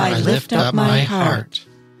you I lift up my heart.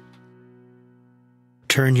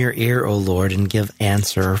 Turn your ear, O Lord, and give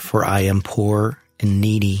answer, for I am poor and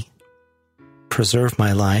needy. Preserve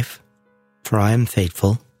my life, for I am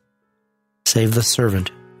faithful. Save the servant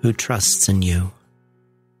who trusts in you.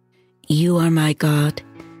 You are my God.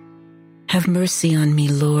 Have mercy on me,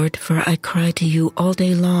 Lord, for I cry to you all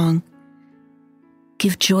day long.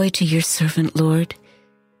 Give joy to your servant, Lord,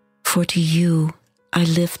 for to you I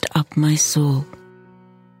lift up my soul.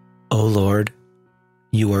 O Lord,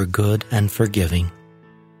 you are good and forgiving,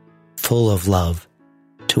 full of love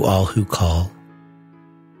to all who call.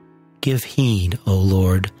 Give heed, O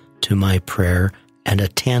Lord, to my prayer, and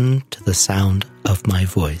attend to the sound of my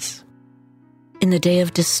voice. In the day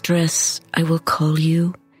of distress I will call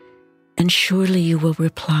you, and surely you will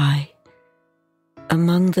reply.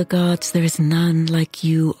 Among the gods there is none like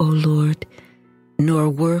you, O Lord, nor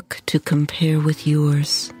work to compare with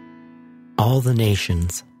yours. All the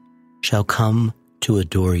nations shall come to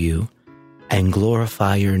adore you and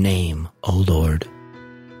glorify your name, O Lord.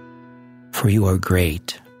 For you are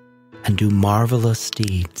great and do marvelous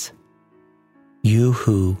deeds, you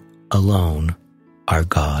who alone are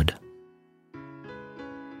God.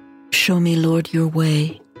 Show me, Lord, your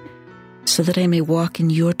way, so that I may walk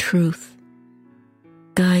in your truth.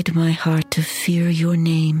 Guide my heart to fear your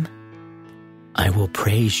name. I will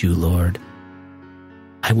praise you, Lord.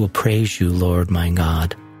 I will praise you, Lord my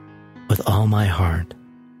God, with all my heart,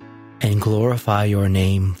 and glorify your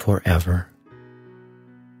name forever.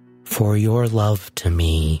 For your love to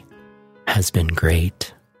me has been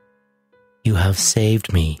great. You have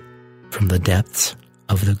saved me from the depths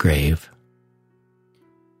of the grave.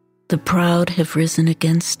 The proud have risen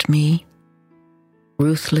against me.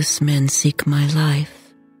 Ruthless men seek my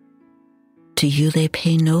life. To you they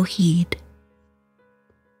pay no heed.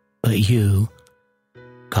 But you,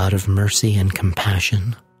 God of mercy and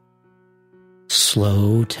compassion,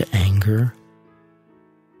 slow to anger,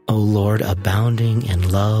 O Lord, abounding in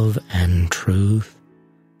love and truth,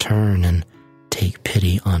 turn and take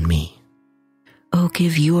pity on me. O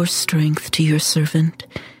give your strength to your servant,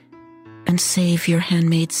 and save your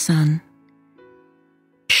handmaid's son.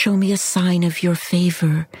 Show me a sign of your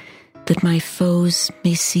favor, that my foes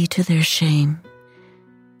may see to their shame,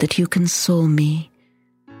 that you console me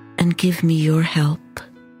and give me your help.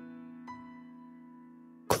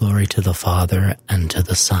 Glory to the Father, and to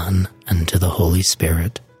the Son, and to the Holy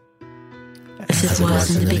Spirit. As it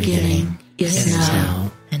was in the beginning, is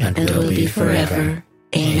now, and will be forever.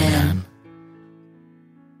 Amen.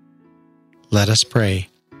 Let us pray.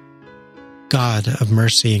 God of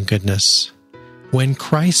mercy and goodness, when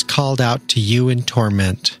Christ called out to you in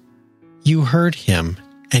torment, you heard him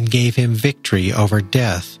and gave him victory over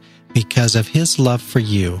death because of his love for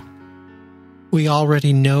you. We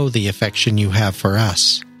already know the affection you have for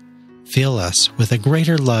us. Fill us with a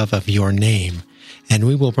greater love of your name, and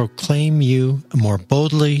we will proclaim you more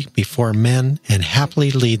boldly before men and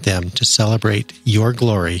happily lead them to celebrate your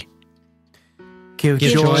glory. Give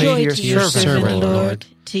joy to your servant, Lord.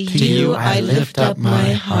 To you I lift up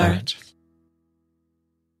my heart.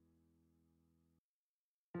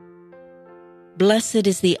 Blessed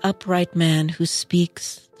is the upright man who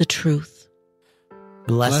speaks the truth.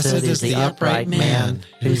 Blessed is the upright man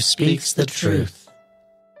who speaks the truth.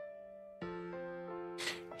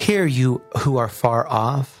 Hear you who are far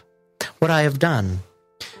off what I have done.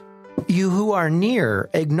 You who are near,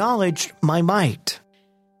 acknowledge my might.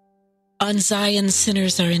 On Zion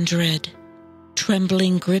sinners are in dread.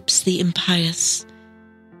 Trembling grips the impious.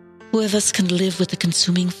 Who of us can live with the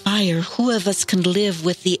consuming fire? Who of us can live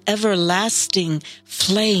with the everlasting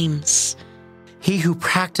flames? He who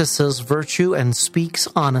practices virtue and speaks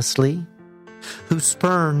honestly, who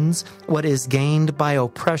spurns what is gained by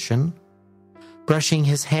oppression, brushing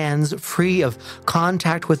his hands free of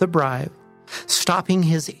contact with a bribe, stopping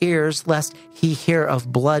his ears lest he hear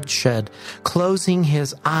of bloodshed, closing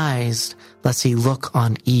his eyes lest he look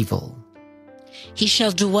on evil. He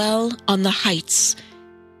shall dwell on the heights.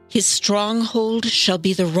 His stronghold shall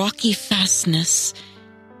be the rocky fastness,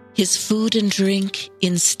 his food and drink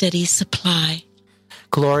in steady supply.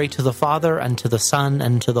 Glory to the Father, and to the Son,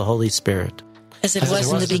 and to the Holy Spirit. As it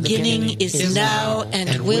was in the beginning, is now,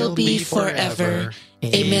 and will be forever.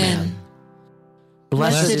 Amen.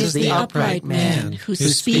 Blessed is the upright man who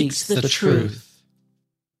speaks the truth.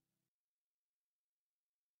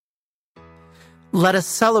 Let us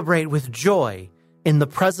celebrate with joy in the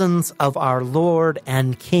presence of our Lord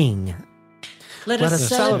and King. Let us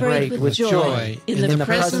celebrate with joy in the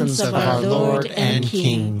presence of our Lord and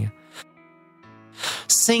King.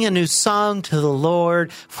 Sing a new song to the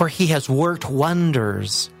Lord, for he has worked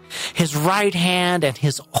wonders. His right hand and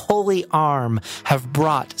his holy arm have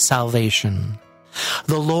brought salvation.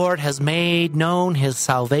 The Lord has made known his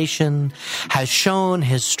salvation, has shown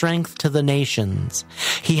his strength to the nations.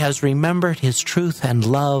 He has remembered his truth and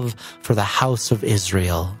love for the house of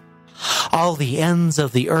Israel. All the ends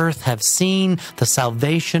of the earth have seen the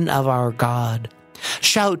salvation of our God.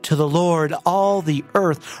 Shout to the Lord, all the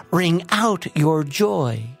earth, ring out your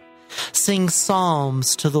joy. Sing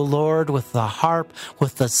psalms to the Lord with the harp,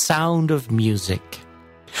 with the sound of music.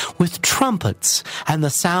 With trumpets and the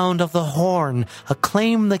sound of the horn,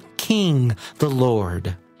 acclaim the King, the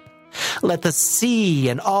Lord. Let the sea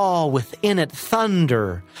and all within it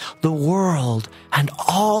thunder, the world and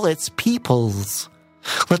all its peoples.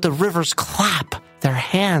 Let the rivers clap their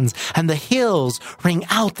hands and the hills ring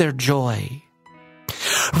out their joy.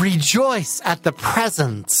 Rejoice at the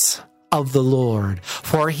presence of the Lord,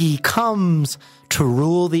 for he comes to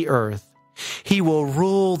rule the earth. He will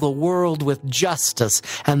rule the world with justice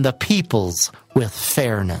and the peoples with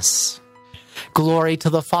fairness. Glory to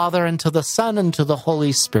the Father, and to the Son, and to the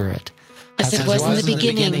Holy Spirit. As it was in the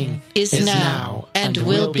beginning, is now, and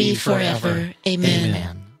will be forever.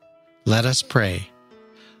 Amen. Let us pray.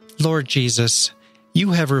 Lord Jesus,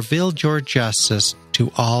 you have revealed your justice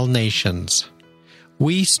to all nations.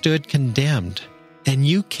 We stood condemned, and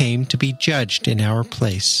you came to be judged in our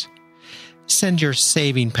place. Send your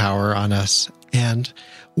saving power on us, and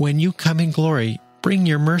when you come in glory, bring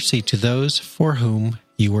your mercy to those for whom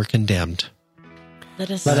you were condemned. Let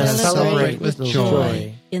us celebrate with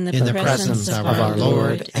joy in the presence of our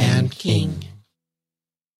Lord and King.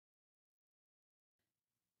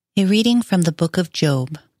 A reading from the book of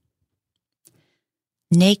Job.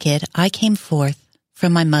 Naked I came forth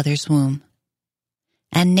from my mother's womb,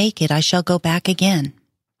 and naked I shall go back again.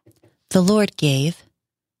 The Lord gave,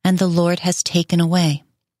 and the Lord has taken away.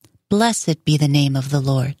 Blessed be the name of the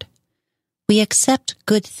Lord. We accept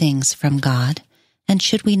good things from God, and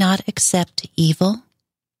should we not accept evil?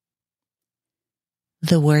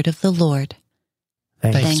 The word of the Lord.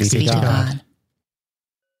 Thanks be to God.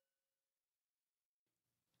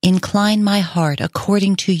 Incline my heart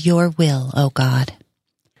according to your will, O God.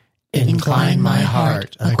 Incline my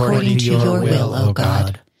heart according to your will, O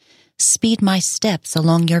God. Speed my steps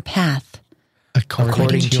along your path,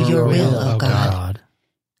 according to your will, O God.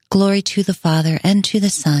 Glory to the Father, and to the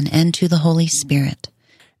Son, and to the Holy Spirit.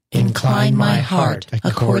 Incline my heart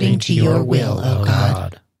according to your will, O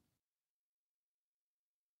God.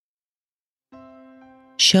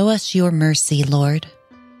 Show us your mercy, Lord.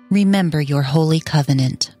 Remember your holy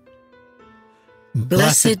covenant.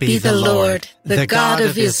 Blessed be the Lord, the God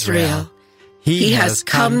of Israel. He has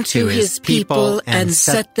come to his people and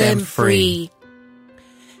set them free.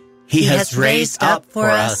 He has raised up for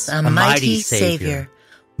us a mighty Savior,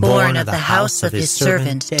 born of the house of his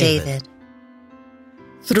servant David.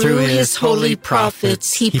 Through his holy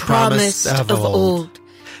prophets he promised of old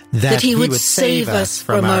that he would save us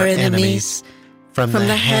from our enemies, from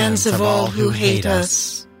the hands of all who hate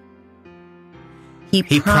us.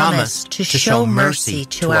 He promised to show mercy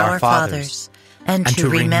to our fathers and to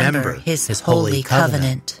remember his holy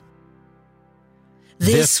covenant.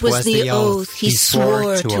 This was the oath he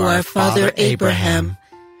swore to our father Abraham,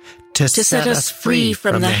 to set us free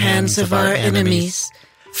from the hands of our enemies,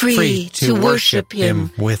 free to worship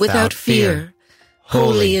him without fear,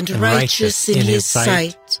 holy and righteous in his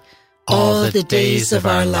sight, all the days of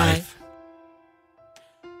our life.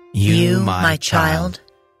 You, my child,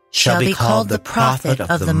 shall be called the prophet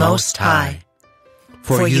of the Most High,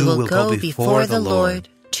 for you will go before the Lord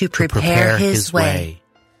to prepare his way,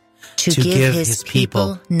 to give his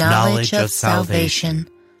people knowledge of salvation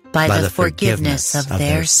by the forgiveness of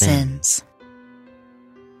their sins.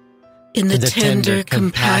 In the tender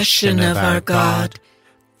compassion of our God,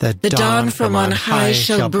 the dawn from on high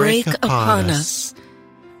shall break upon us,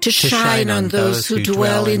 to shine on those who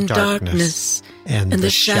dwell in darkness and the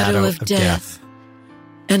shadow of death,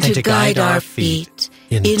 and to guide our feet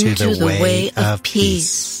into the way of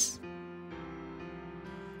peace.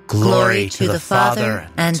 Glory to the Father,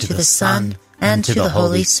 and to the Son, and to the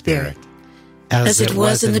Holy Spirit. As it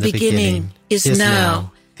was in the beginning, is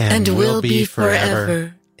now, and will be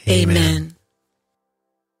forever. Amen.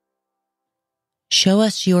 Show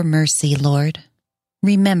us your mercy, Lord.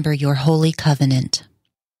 Remember your holy covenant.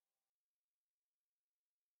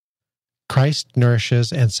 Christ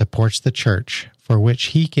nourishes and supports the church, for which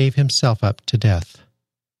he gave himself up to death.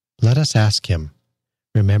 Let us ask him,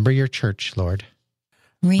 remember your church, Lord.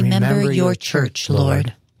 Remember your church,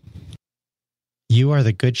 Lord. You are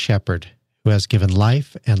the good shepherd who has given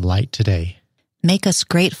life and light today. Make us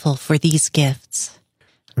grateful for these gifts.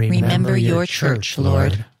 Remember your church,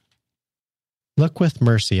 Lord. Look with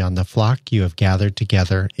mercy on the flock you have gathered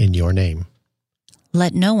together in your name.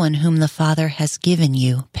 Let no one whom the Father has given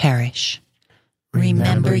you perish.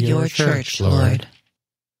 Remember your church, Lord.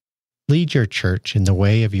 Lead your church in the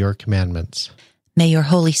way of your commandments. May your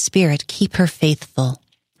Holy Spirit keep her faithful.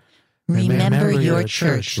 Remember your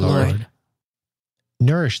church, Lord.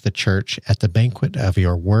 Nourish the church at the banquet of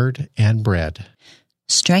your word and bread.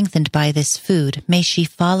 Strengthened by this food, may she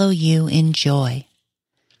follow you in joy.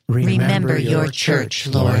 Remember your church,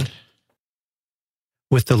 Lord.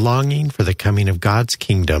 With the longing for the coming of God's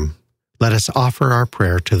kingdom, let us offer our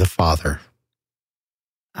prayer to the Father.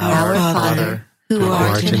 Our Father, who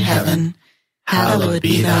art in heaven, hallowed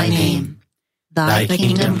be thy name. Thy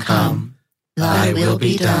kingdom come, thy will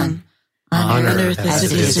be done, on earth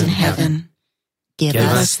as it is in heaven. Give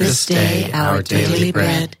us this day our daily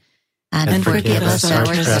bread, and forgive us our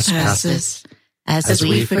trespasses, as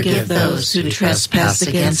we forgive those who trespass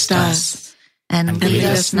against us. And lead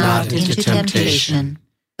us not into temptation,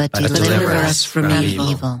 but deliver us from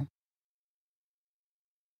evil.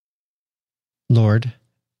 Lord,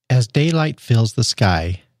 as daylight fills the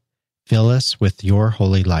sky, fill us with your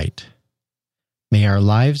holy light. May our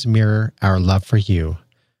lives mirror our love for you,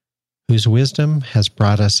 whose wisdom has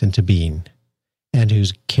brought us into being, and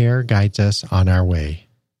whose care guides us on our way.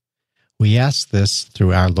 We ask this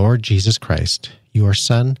through our Lord Jesus Christ, your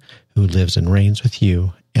Son, who lives and reigns with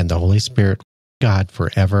you and the Holy Spirit, God,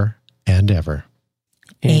 forever and ever.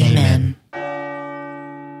 Amen.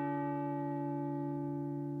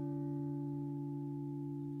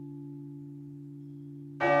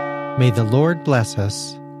 May the Lord bless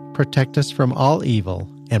us, protect us from all evil,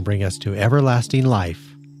 and bring us to everlasting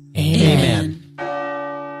life. Amen.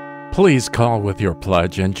 Please call with your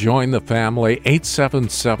pledge and join the family.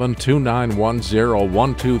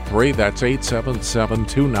 877-291-0123. That's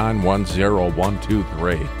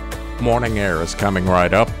 877-291-0123. Morning Air is coming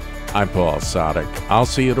right up. I'm Paul Sadek. I'll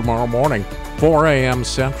see you tomorrow morning, 4 a.m.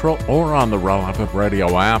 Central, or on the Relevant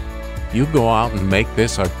Radio app. You go out and make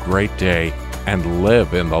this a great day and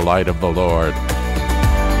live in the light of the Lord.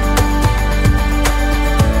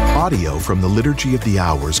 Audio from the Liturgy of the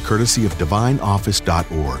Hours, courtesy of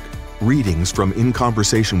DivineOffice.org. Readings from In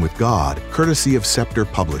Conversation with God, courtesy of Scepter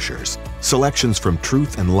Publishers. Selections from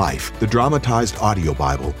Truth and Life, the dramatized audio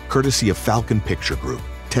Bible, courtesy of Falcon Picture Group.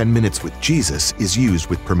 10 Minutes with Jesus is used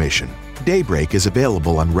with permission. Daybreak is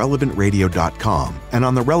available on RelevantRadio.com and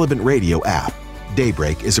on the Relevant Radio app.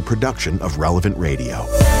 Daybreak is a production of Relevant Radio.